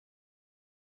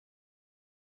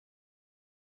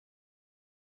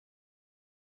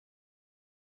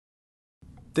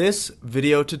This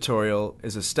video tutorial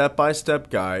is a step-by-step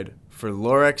guide for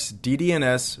Lorex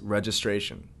DDNS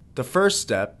registration. The first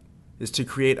step is to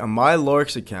create a My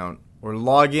Lorex account or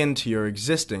log in to your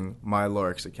existing My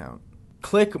Lorex account.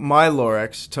 Click My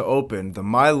Lorex to open the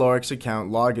My Lorex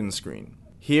account login screen.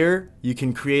 Here, you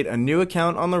can create a new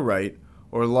account on the right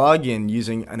or log in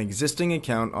using an existing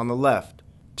account on the left.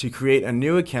 To create a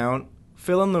new account,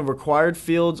 fill in the required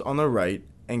fields on the right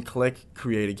and click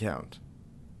Create Account.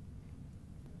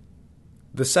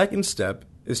 The second step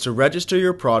is to register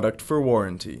your product for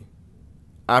warranty.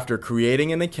 After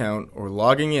creating an account or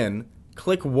logging in,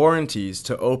 click Warranties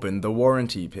to open the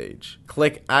warranty page.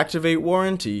 Click Activate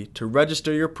Warranty to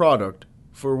register your product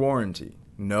for warranty.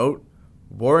 Note,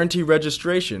 warranty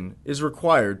registration is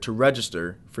required to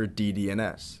register for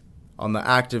DDNS. On the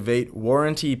Activate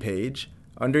Warranty page,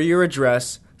 under your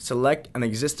address, select an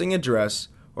existing address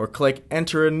or click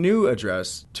Enter a new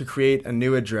address to create a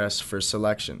new address for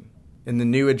selection. In the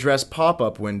New Address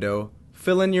pop-up window,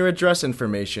 fill in your address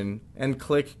information and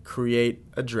click Create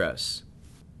Address.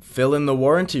 Fill in the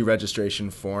warranty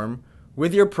registration form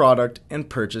with your product and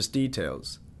purchase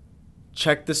details.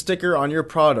 Check the sticker on your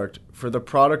product for the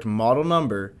product model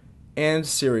number and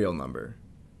serial number.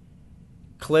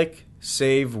 Click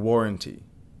Save Warranty.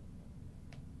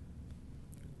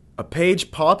 A page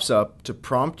pops up to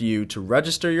prompt you to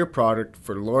register your product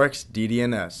for Lorex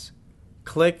DDNS.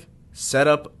 Click Set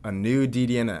up a new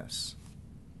DDNS.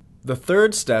 The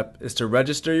third step is to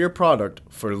register your product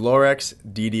for Lorex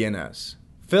DDNS.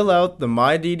 Fill out the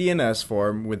My DDNS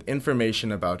form with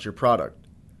information about your product.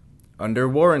 Under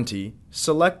Warranty,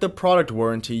 select the product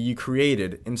warranty you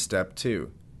created in Step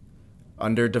 2.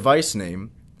 Under Device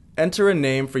Name, enter a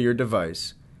name for your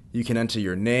device. You can enter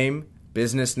your name,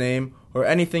 business name, or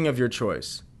anything of your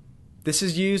choice. This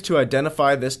is used to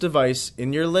identify this device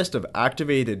in your list of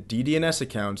activated DDNS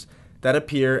accounts that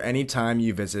appear anytime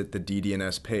you visit the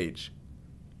DDNS page.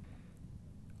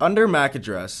 Under MAC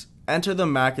address, enter the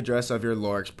MAC address of your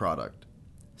Lorex product.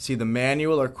 See the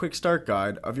manual or quick start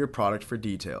guide of your product for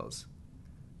details.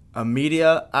 A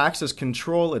media access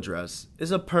control address is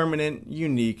a permanent,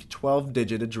 unique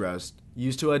 12-digit address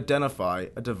used to identify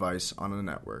a device on a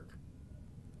network.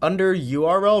 Under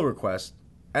URL request,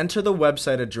 enter the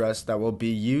website address that will be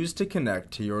used to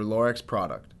connect to your Lorex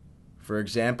product. For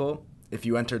example, if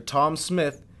you enter Tom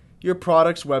Smith, your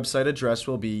product's website address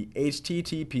will be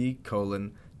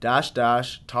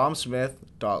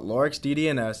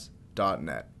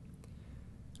http://tomsmith.lorexddns.net.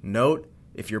 Note,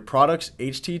 if your product's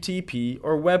HTTP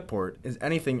or web port is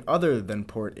anything other than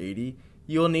port 80,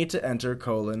 you will need to enter :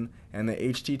 and the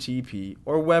HTTP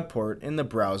or web port in the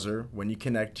browser when you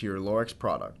connect to your Lorex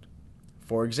product.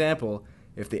 For example,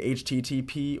 if the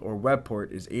HTTP or web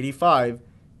port is 85,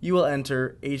 you will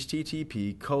enter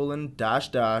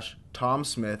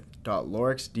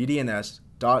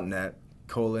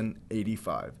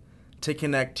http://tomsmith.lorexddns.net:85 to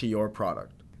connect to your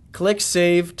product. Click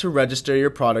Save to register your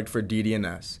product for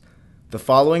DDNS. The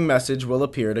following message will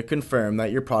appear to confirm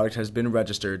that your product has been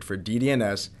registered for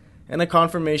DDNS, and a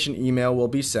confirmation email will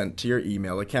be sent to your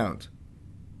email account.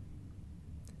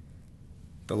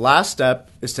 The last step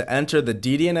is to enter the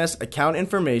DDNS account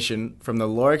information from the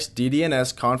Lorex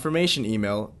DDNS confirmation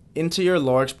email into your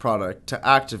Lorex product to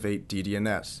activate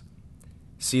DDNS.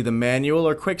 See the manual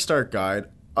or quick start guide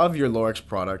of your Lorex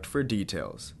product for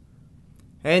details.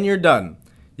 And you're done.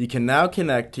 You can now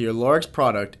connect to your Lorex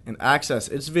product and access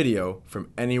its video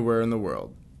from anywhere in the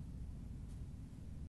world.